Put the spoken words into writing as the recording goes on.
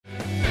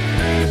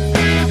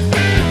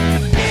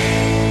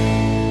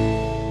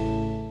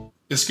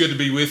It's good to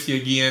be with you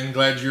again.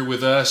 Glad you're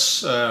with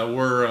us.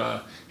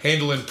 We're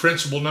handling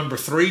principle number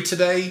 3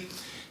 today.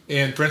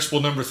 And principle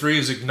number 3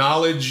 is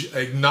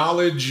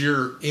acknowledge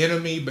your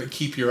enemy, but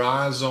keep your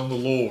eyes on the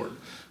Lord.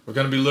 We're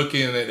going to be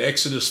looking at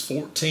Exodus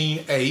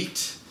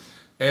 14:8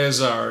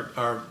 as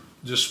our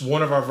just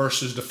one of our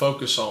verses to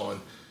focus on.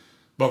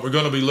 But we're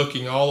going to be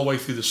looking all the way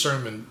through the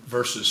sermon,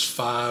 verses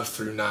 5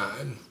 through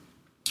 9.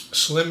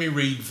 So let me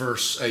read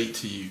verse 8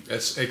 to you.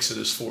 That's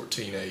Exodus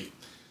 14:8.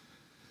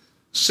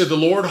 Said the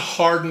Lord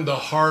hardened the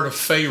heart of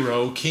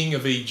Pharaoh, king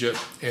of Egypt,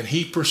 and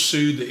he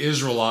pursued the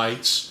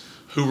Israelites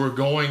who were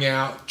going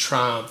out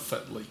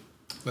triumphantly.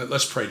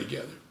 Let's pray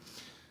together.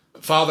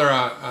 Father,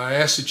 I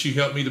ask that you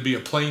help me to be a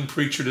plain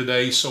preacher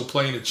today, so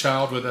plain a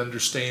child would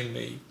understand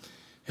me.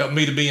 Help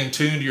me to be in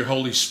tune to your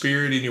Holy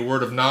Spirit and your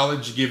word of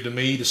knowledge you give to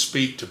me to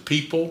speak to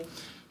people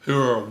who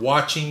are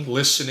watching,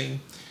 listening.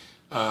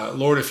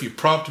 Lord, if you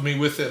prompt me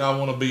with it, I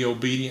want to be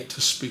obedient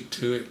to speak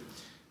to it.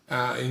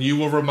 And you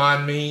will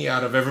remind me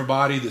out of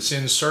everybody that's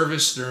in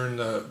service during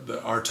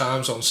our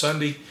times on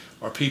Sunday,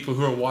 or people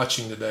who are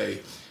watching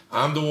today.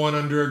 I'm the one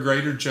under a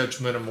greater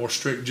judgment, a more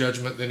strict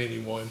judgment than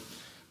anyone.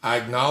 I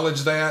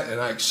acknowledge that and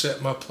I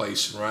accept my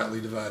place in rightly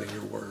dividing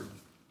your word.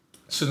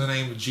 It's in the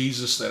name of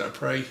Jesus that I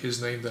pray,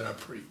 his name that I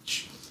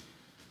preach.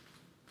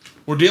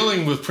 We're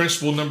dealing with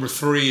principle number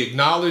 3,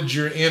 acknowledge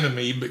your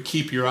enemy, but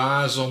keep your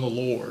eyes on the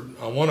Lord.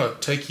 I want to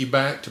take you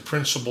back to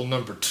principle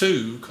number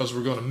 2 because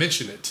we're going to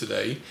mention it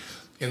today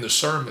in the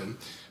sermon.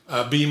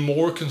 Be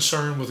more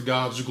concerned with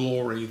God's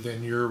glory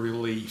than your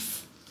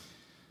relief.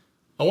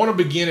 I want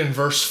to begin in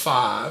verse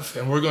 5,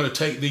 and we're going to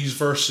take these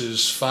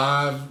verses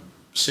 5,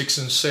 6,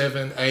 and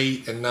 7,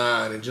 8, and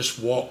 9 and just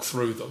walk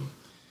through them.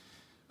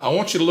 I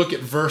want you to look at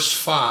verse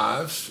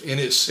 5, and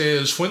it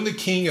says, when the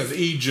king of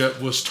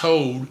Egypt was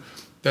told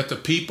that the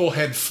people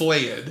had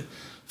fled,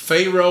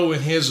 Pharaoh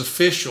and his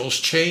officials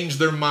changed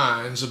their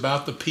minds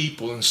about the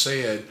people and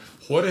said,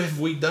 what have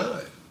we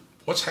done?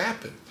 What's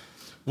happened?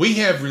 We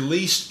have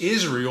released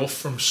Israel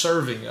from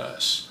serving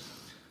us.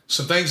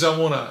 Some things I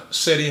want to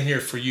set in here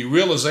for you.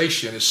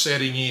 Realization is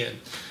setting in.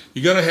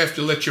 You're going to have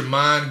to let your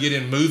mind get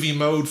in movie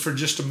mode for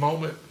just a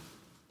moment.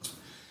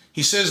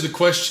 He says the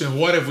question,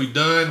 what have we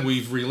done?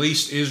 We've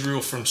released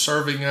Israel from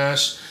serving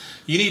us.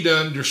 You need to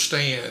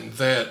understand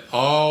that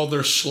all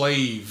their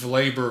slave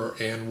labor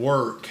and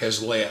work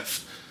has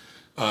left.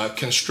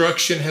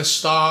 Construction has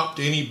stopped.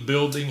 Any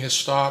building has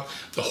stopped.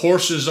 The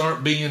horses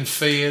aren't being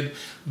fed.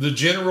 The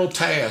general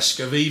task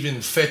of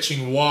even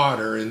fetching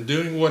water and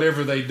doing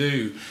whatever they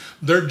do,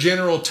 their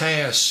general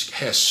task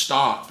has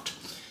stopped.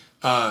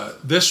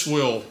 This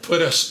will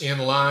put us in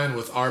line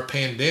with our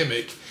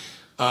pandemic.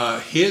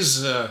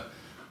 His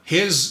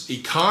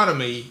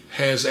economy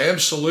has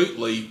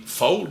absolutely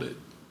folded.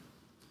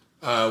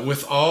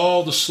 With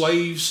all the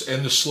slaves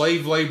and the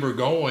slave labor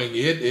going,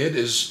 it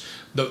is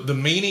the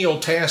menial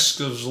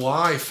tasks of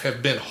life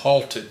have been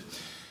halted.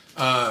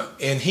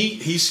 And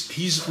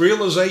his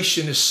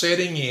realization is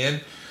setting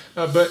in,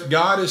 but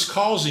God is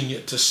causing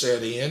it to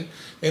set in.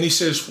 And he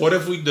says, what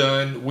have we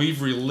done?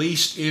 We've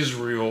released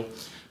Israel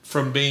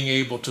from being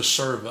able to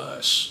serve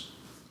us.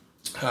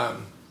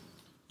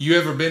 You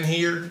ever been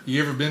here?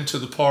 You ever been to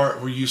the part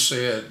where you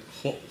said,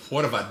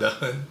 what have I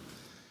done?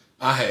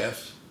 I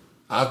have.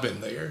 I've been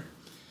there.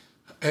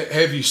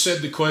 Have you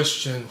said the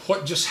question,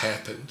 what just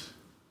happened?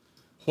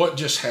 What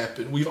just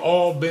happened? We've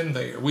all been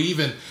there. We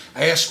even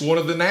ask one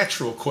of the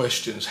natural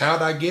questions.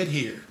 How'd I get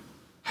here?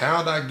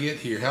 How'd I get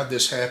here? How'd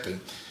this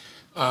happen?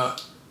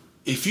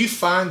 If you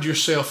find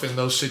yourself in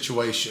those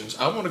situations,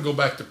 I want to go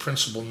back to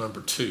principle number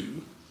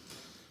 2.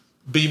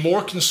 Be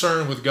more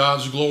concerned with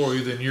God's glory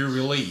than your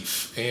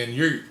relief. And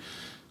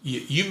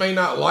you may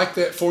not like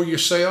that for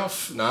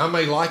yourself. Now, I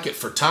may like it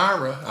for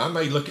Tyra. I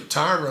may look at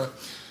Tyra,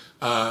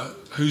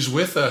 who's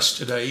with us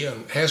today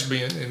and has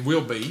been and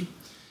will be.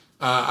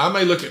 I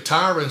may look at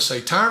Tyra and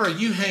say, Tyra,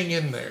 you hang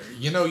in there.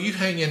 You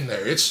hang in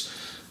there.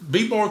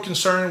 Be more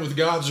concerned with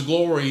God's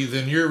glory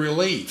than your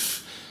relief.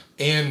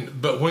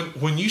 But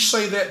when you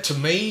say that to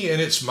me and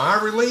it's my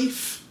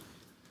relief,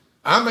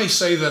 I may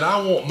say that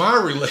I want my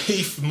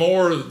relief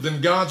more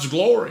than God's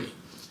glory.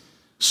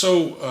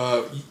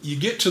 So you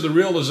get to the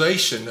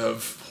realization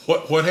of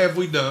what have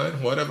we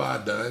done? What have I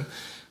done?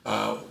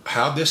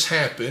 How'd this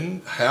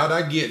happen? How'd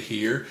I get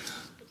here?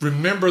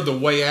 Remember the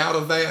way out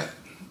of that.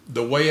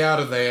 The way out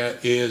of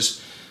that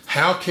is,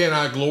 how can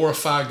I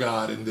glorify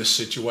God in this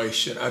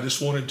situation? I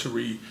just wanted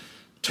to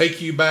take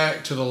you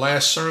back to the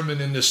last sermon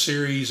in this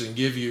series and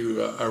give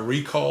you a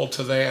recall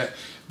to that.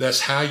 That's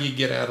how you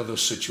get out of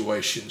those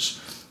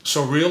situations.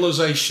 So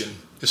realization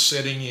is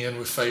setting in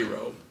with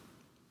Pharaoh.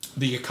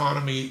 The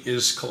economy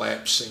is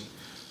collapsing.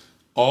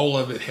 All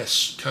of it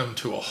has come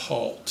to a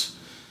halt.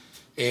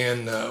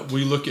 And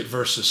we look at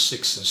verses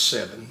 6 and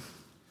 7.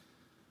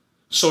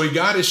 So he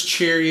got his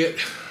chariot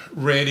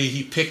ready.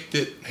 He picked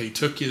it. He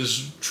took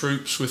his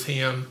troops with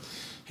him.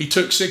 He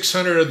took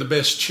 600 of the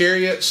best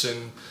chariots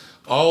and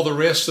all the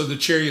rest of the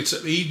chariots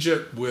of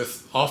Egypt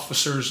with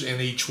officers in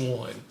each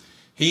one.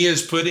 He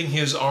is putting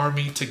his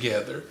army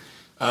together.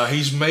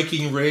 He's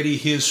making ready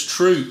his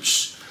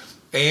troops.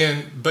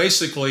 And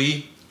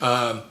basically,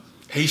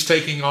 he's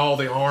taking all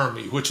the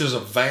army, which is a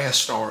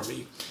vast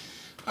army.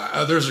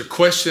 There's a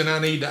question I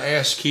need to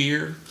ask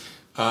here.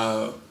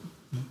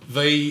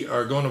 They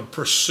are going to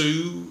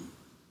pursue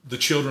the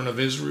children of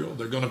Israel.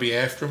 They're going to be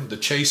after them. The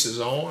chase is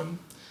on.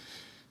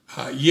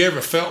 You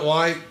ever felt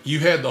like you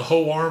had the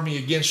whole army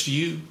against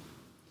you?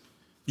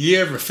 You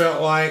ever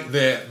felt like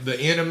that the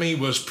enemy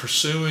was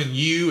pursuing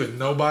you and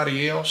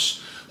nobody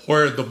else,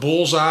 where the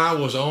bullseye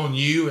was on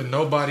you and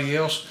nobody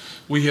else?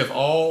 We have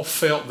all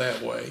felt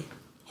that way.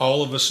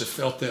 All of us have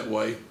felt that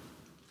way.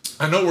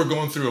 I know we're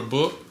going through a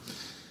book,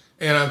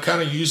 and I'm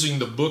kind of using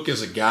the book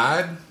as a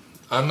guide.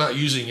 I'm not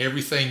using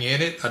everything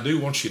in it. I do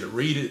want you to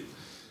read it.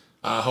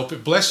 I hope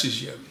it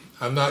blesses you.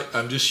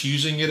 I'm just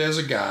using it as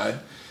a guide.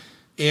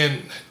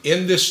 In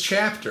this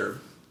chapter,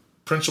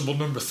 principle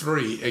number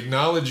 3,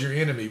 acknowledge your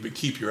enemy, but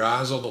keep your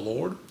eyes on the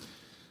Lord.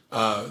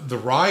 The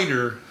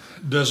writer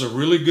does a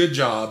really good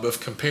job of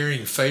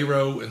comparing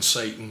Pharaoh and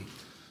Satan.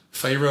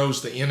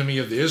 Pharaoh's the enemy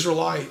of the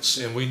Israelites,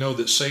 and we know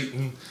that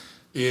Satan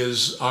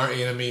is our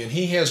enemy, and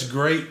he has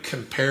great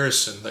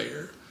comparison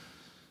there.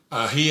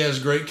 He has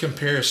great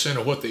comparison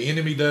of what the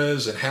enemy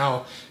does and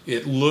how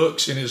it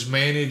looks and is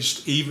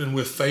managed even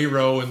with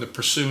Pharaoh and the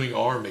pursuing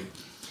army.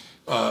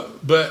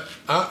 But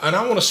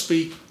I want to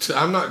speak to,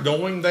 I'm not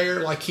going there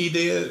like he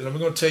did, and I'm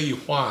going to tell you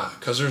why.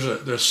 Because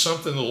there's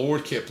something the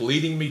Lord kept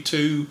leading me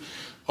to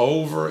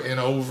over and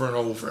over and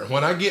over. And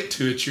when I get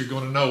to it, you're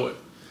going to know it,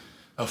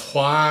 of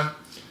why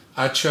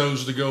I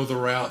chose to go the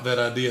route that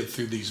I did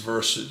through these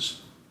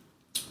verses.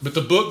 But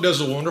the book does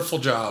a wonderful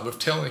job of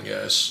telling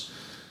us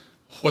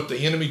what the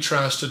enemy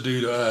tries to do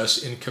to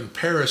us in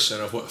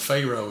comparison of what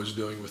Pharaoh is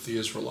doing with the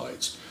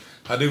Israelites.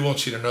 I do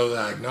want you to know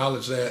that I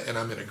acknowledge that, and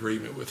I'm in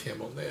agreement with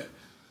him on that.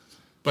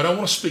 But I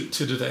want to speak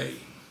to today.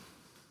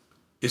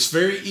 It's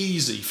very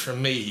easy for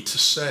me to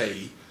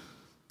say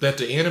that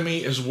the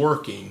enemy is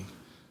working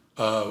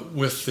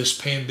with this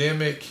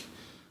pandemic,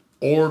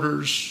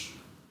 orders,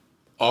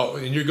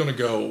 and you're going to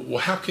go, well,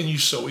 how can you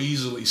so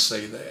easily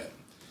say that?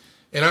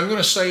 And I'm going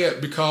to say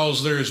it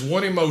because there is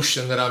one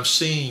emotion that I'm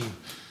seeing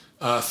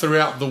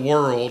throughout the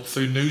world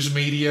through news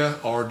media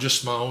or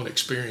just my own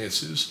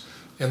experiences,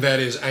 and that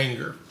is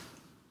anger.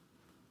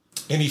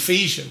 In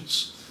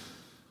Ephesians,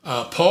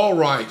 Paul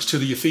writes to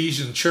the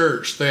Ephesian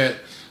church that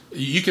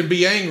you can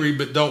be angry,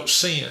 but don't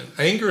sin.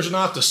 Anger is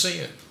not the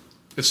sin.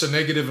 It's a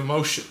negative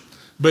emotion,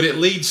 but it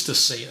leads to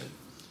sin.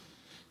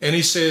 And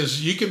he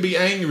says, you can be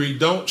angry,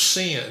 don't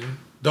sin.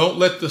 Don't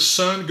let the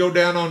sun go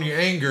down on your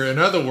anger. In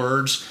other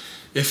words,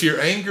 if you're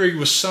angry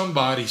with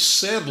somebody,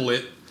 settle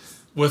it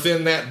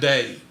within that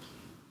day.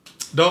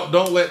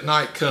 Don't let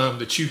night come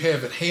that you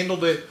haven't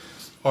handled it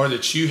or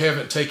that you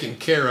haven't taken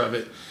care of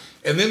it.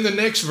 And then the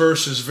next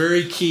verse is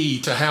very key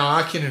to how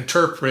I can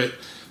interpret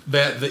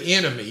that the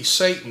enemy,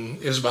 Satan,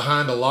 is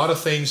behind a lot of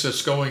things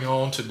that's going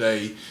on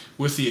today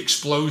with the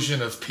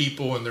explosion of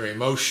people and their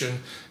emotion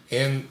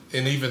and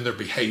even their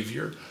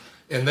behavior.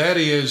 And that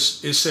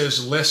is, it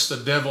says, lest the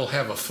devil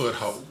have a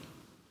foothold.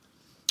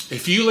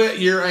 If you let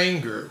your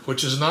anger,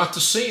 which is not the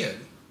sin,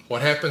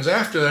 what happens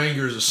after the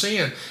anger is a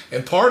sin,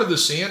 and part of the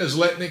sin is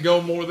letting it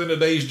go more than a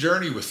day's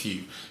journey with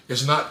you.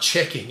 It's not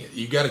checking it.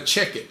 You got to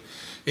check it.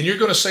 And you're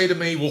going to say to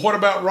me, well, what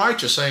about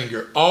righteous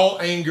anger? All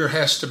anger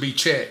has to be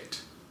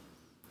checked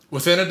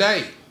within a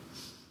day,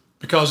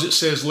 because it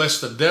says,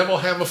 lest the devil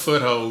have a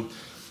foothold.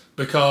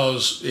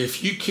 Because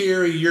if you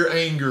carry your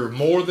anger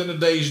more than a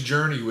day's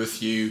journey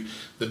with you,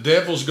 the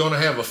devil's going to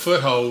have a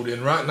foothold,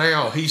 and right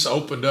now he's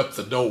opened up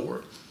the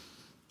door.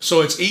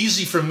 So it's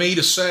easy for me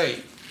to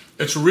say,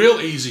 it's real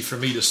easy for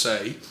me to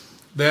say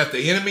that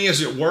the enemy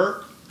is at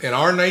work in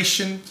our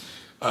nation,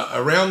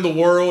 around the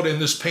world in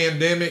this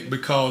pandemic,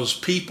 because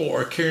people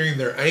are carrying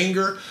their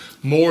anger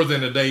more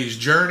than a day's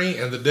journey,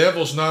 and the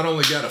devil's not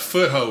only got a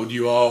foothold,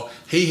 you all,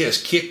 he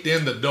has kicked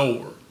in the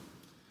door.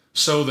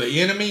 So the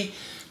enemy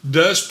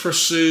does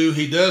pursue,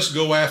 he does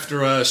go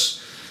after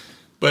us,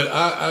 but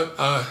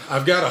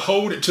I've got to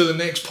hold it to the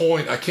next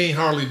point. I can't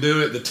hardly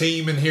do it. The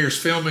team in here is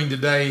filming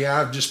today.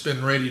 I've just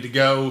been ready to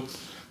go.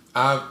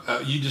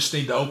 You just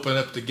need to open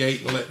up the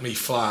gate and let me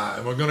fly.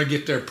 And we're going to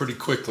get there pretty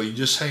quickly.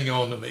 Just hang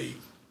on to me.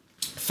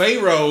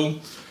 Pharaoh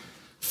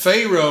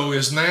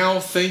is now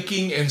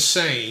thinking and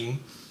saying,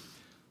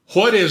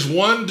 what is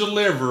one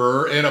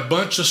deliverer and a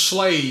bunch of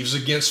slaves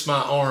against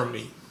my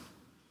army?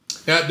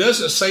 Now, it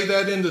doesn't say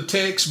that in the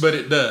text, but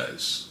it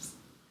does.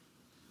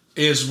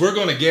 Is we're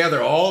going to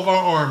gather all of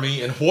our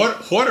army, and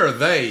what are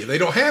they? They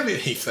don't have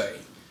anything.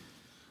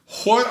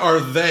 What are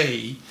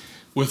they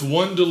with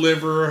one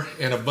deliverer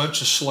and a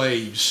bunch of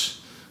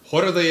slaves?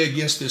 What are they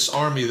against this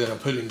army that I'm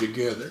putting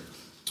together?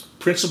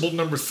 Principle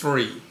number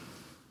 3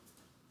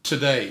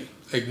 today: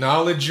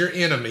 acknowledge your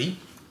enemy,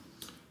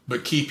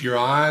 but keep your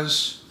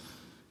eyes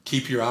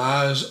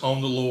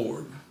on the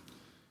Lord.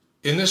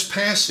 In this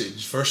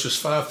passage, verses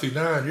 5 through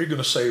 9, you're going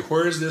to say,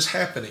 where is this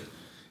happening?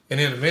 And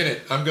in a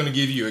minute, I'm going to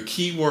give you a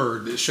key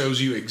word that shows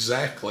you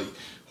exactly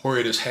where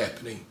it is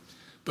happening.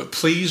 But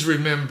please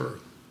remember,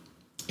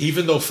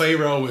 Even though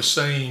Pharaoh is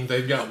saying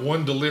they've got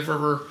one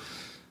deliverer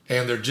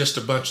and they're just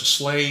a bunch of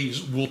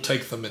slaves, we'll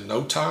take them in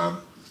no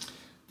time.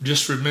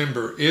 Just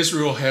remember,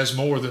 Israel has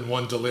more than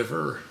one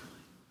deliverer.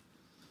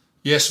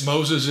 Yes,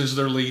 Moses is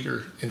their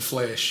leader in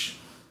flesh,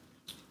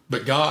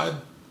 but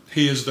God,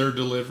 he is their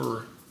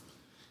deliverer.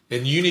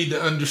 And you need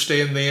to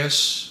understand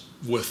this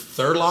with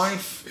their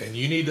life, and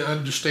you need to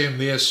understand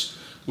this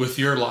with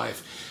your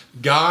life.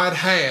 God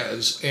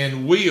has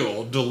and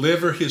will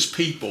deliver his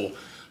people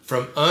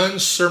from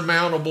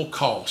unsurmountable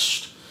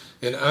cost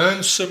and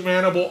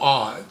unsurmountable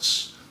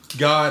odds.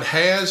 God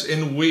has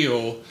and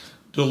will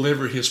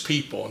deliver his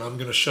people. And I'm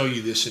going to show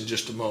you this in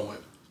just a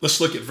moment. Let's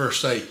look at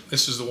verse 8.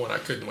 This is the one I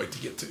couldn't wait to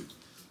get to.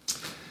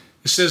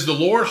 It says, the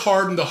Lord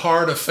hardened the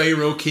heart of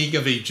Pharaoh, king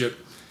of Egypt,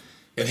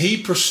 and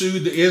he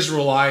pursued the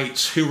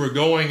Israelites who were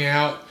going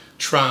out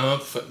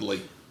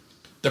triumphantly.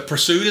 The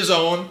pursuit is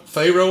on.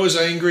 Pharaoh is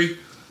angry.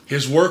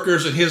 His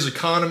workers and his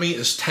economy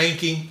is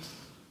tanking.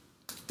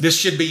 This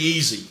should be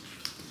easy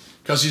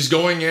because he's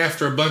going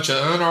after a bunch of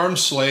unarmed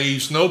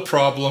slaves. No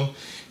problem.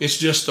 It's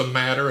just a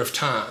matter of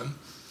time.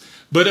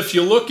 But if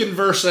you look in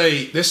verse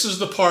 8, this is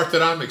the part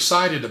that I'm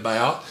excited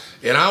about,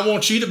 and I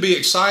want you to be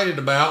excited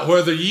about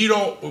whether you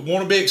don't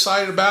want to be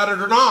excited about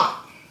it or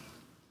not.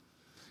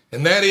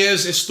 And that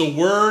is, it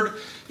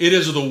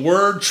is the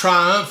word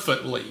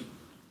triumphantly.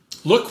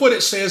 Look what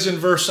it says in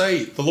verse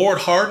 8. The Lord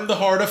hardened the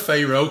heart of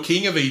Pharaoh,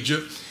 king of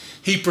Egypt.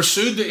 He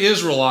pursued the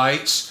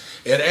Israelites,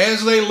 and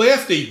as they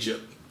left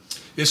Egypt,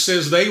 it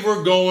says they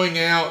were going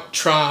out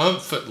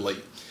triumphantly.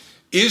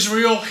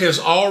 Israel has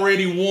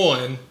already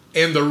won,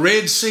 and the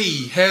Red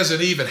Sea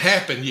hasn't even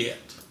happened yet.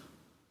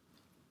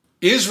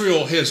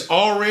 Israel has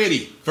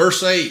already,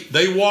 verse 8,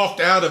 they walked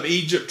out of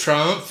Egypt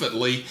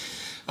triumphantly.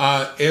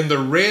 In the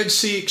Red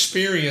Sea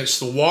experience,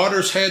 the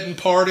waters hadn't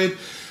parted.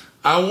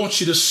 I want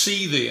you to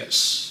see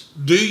this.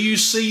 Do you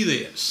see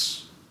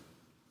this?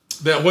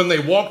 That when they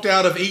walked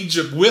out of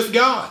Egypt with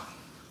God,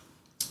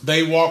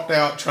 they walked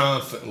out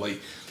triumphantly.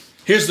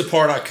 Here's the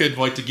part I couldn't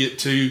wait to get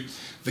to.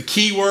 The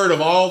key word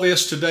of all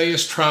this today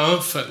is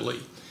triumphantly.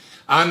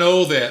 I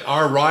know that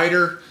our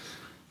writer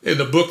in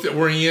the book that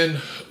we're in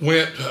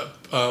went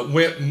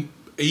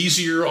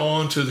easier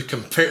on to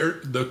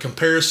the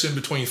comparison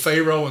between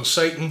Pharaoh and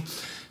Satan.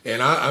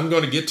 And I'm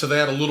going to get to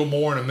that a little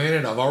more in a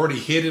minute. I've already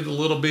hit it a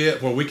little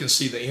bit where we can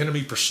see the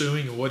enemy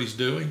pursuing and what he's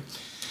doing.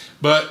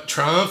 But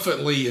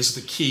triumphantly is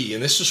the key.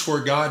 And this is where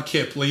God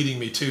kept leading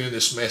me to in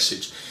this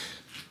message.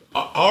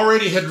 I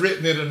already had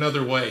written it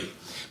another way,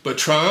 but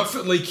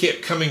triumphantly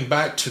kept coming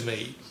back to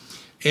me.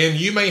 And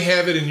you may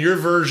have it in your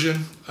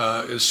version,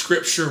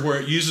 scripture, where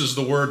it uses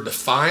the word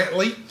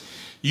defiantly.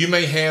 You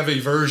may have a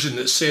version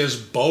that says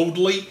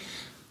boldly.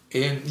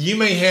 And you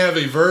may have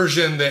a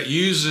version that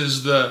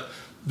uses the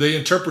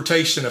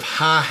interpretation of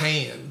high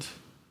hand.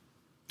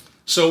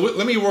 So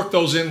let me work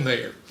those in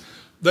there.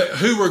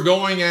 Who were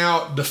going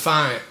out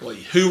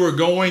defiantly, who were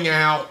going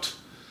out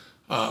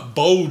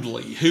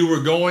boldly, who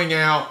were going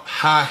out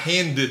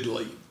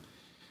high-handedly.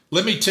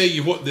 Let me tell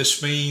you what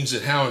this means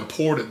and how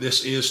important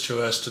this is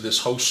to us, to this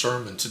whole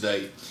sermon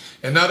today.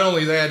 And not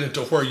only that,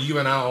 into where you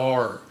and I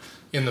are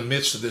in the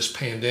midst of this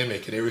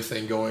pandemic and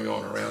everything going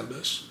on around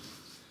us.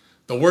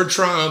 The word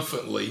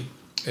triumphantly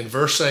in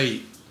verse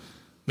 8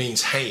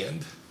 means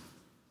hand.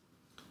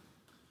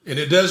 And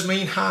it does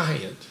mean high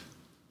hand.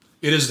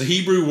 It is the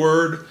Hebrew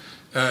word.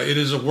 It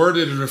is a word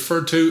that is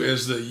referred to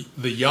as the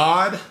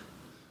yad,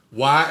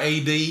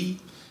 Y-A-D.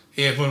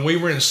 And when we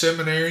were in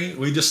seminary,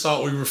 we just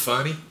thought we were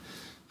funny.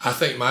 I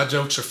think my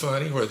jokes are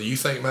funny, whether you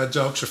think my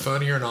jokes are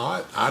funny or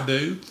not. I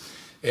do.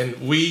 And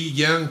we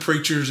young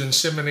preachers in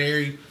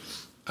seminary,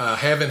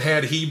 haven't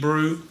had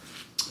Hebrew.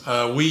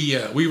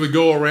 We would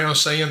go around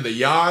saying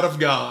the yad of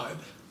God,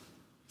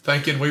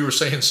 thinking we were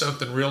saying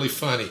something really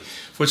funny,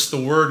 which the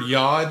word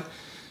yad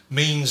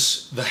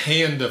means the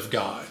hand of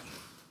God.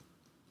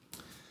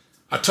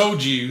 I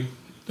told you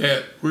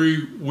that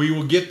we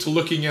will get to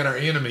looking at our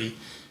enemy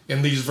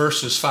in these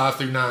verses 5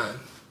 through 9.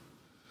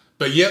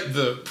 But yet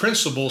the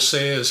principle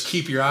says,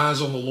 keep your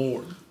eyes on the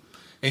Lord.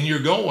 And you're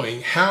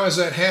going, how is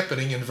that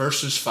happening in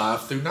verses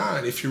 5 through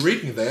 9? If you're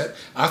reading that,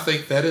 I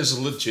think that is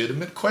a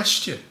legitimate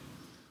question.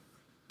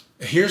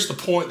 Here's the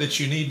point that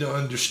you need to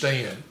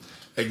understand.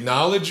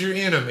 Acknowledge your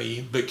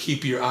enemy, but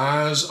keep your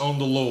eyes on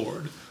the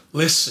Lord.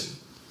 Listen,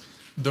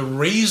 the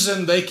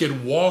reason they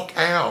could walk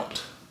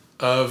out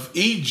of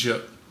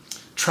Egypt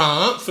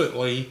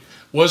triumphantly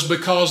was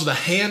because the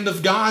hand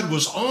of God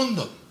was on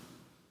them.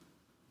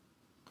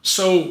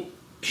 So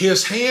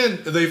his hand,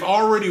 they've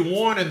already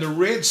won, and the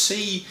Red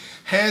Sea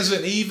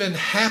hasn't even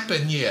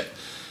happened yet.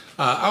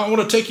 I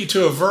want to take you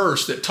to a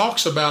verse that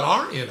talks about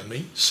our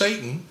enemy,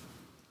 Satan.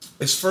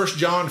 It's 1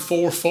 John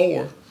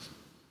 4:4.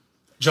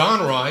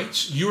 John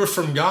writes, you are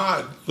from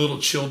God, little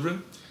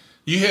children.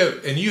 You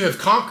have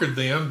conquered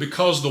them,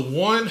 because the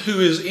one who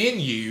is in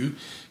you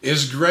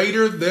is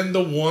greater than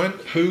the one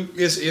who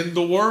is in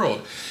the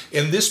world.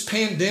 In this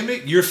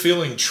pandemic, you're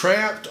feeling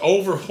trapped,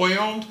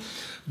 overwhelmed.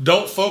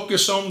 Don't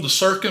focus on the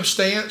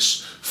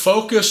circumstance.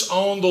 Focus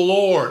on the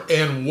Lord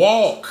and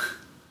walk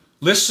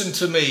Listen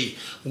to me.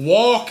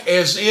 Walk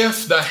as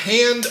if the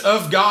hand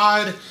of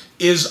God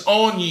is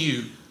on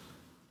you.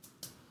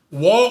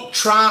 Walk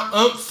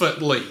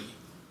triumphantly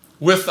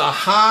with the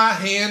high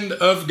hand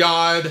of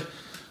God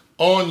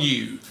on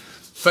you.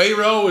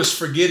 Pharaoh is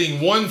forgetting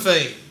one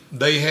thing.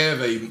 They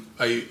have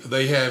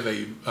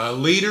a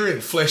leader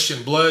in flesh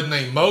and blood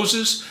named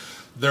Moses.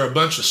 They're a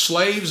bunch of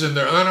slaves and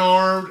they're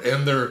unarmed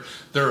and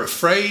they're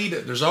afraid.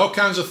 There's all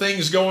kinds of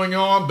things going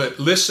on. But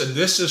listen,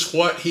 this is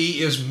what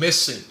he is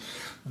missing.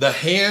 The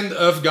hand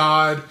of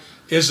God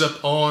is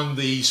upon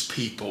these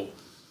people.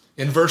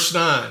 In verse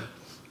 9,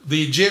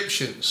 the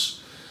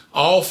Egyptians,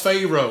 all of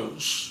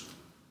Pharaoh's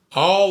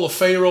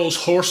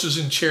horses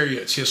and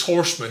chariots, his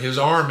horsemen, his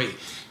army,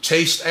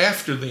 chased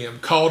after them,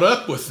 caught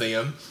up with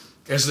them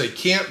as they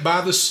camped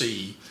by the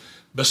sea,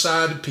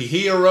 beside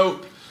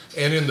Pi-hahiroth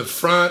and in the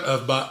front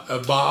of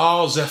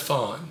Baal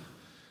Zephon.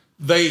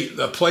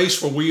 A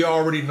place where we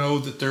already know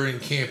that they're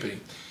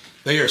encamping.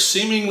 They are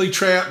seemingly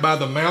trapped by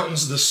the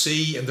mountains, the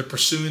sea, and the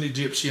pursuing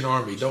Egyptian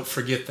army. Don't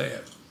forget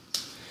that.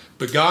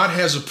 But God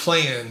has a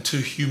plan to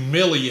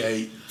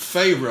humiliate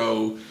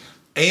Pharaoh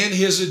and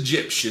his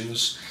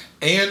Egyptians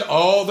and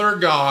all their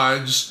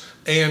gods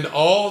and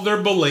all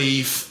their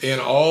belief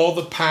and all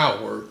the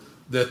power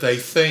that they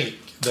think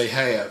they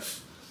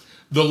have.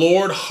 The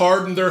Lord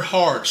hardened their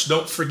hearts.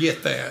 Don't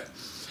forget that.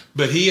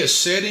 But he is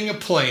setting a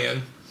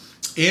plan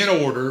in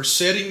order,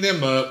 setting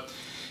them up.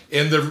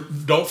 And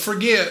don't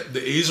forget,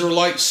 the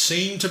Israelites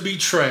seem to be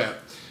trapped,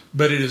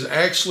 but it is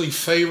actually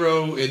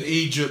Pharaoh in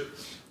Egypt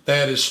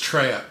that is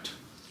trapped.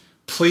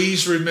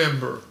 Please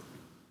remember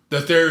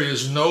that there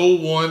is no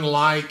one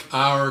like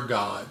our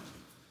God,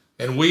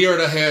 and we are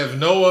to have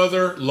no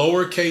other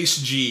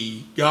lowercase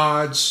g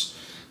gods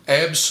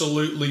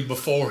absolutely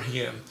before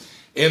him.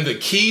 And the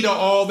key to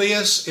all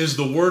this is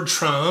the word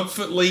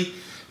triumphantly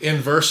in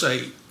verse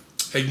 8.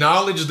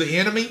 Acknowledge the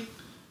enemy,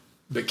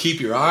 but keep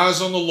your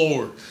eyes on the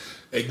Lord.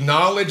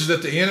 Acknowledge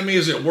that the enemy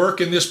is at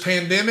work in this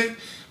pandemic,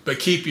 but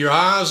keep your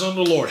eyes on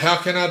the Lord. How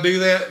can I do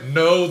that?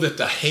 Know that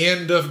the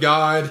hand of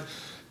God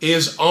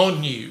is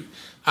on you.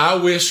 I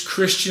wish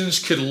Christians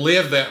could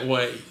live that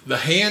way. The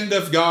hand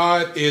of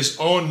God is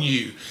on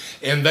you,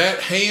 and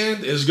that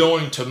hand is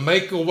going to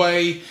make a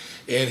way,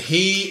 and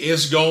he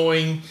is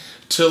going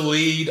to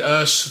lead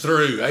us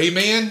through.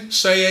 Amen?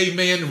 Say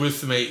amen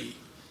with me.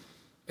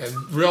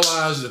 And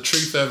realize the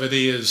truth of it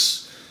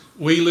is,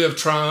 we live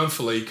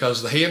triumphantly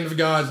because the hand of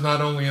God is not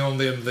only on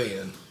them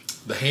then.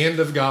 The hand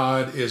of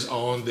God is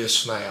on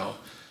this now.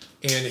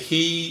 And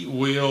he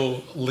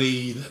will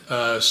lead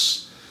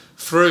us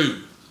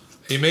through.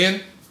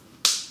 Amen?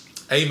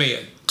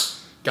 Amen.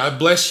 God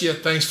bless you.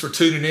 Thanks for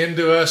tuning in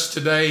to us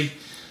today.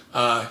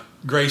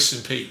 Grace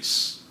and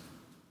peace.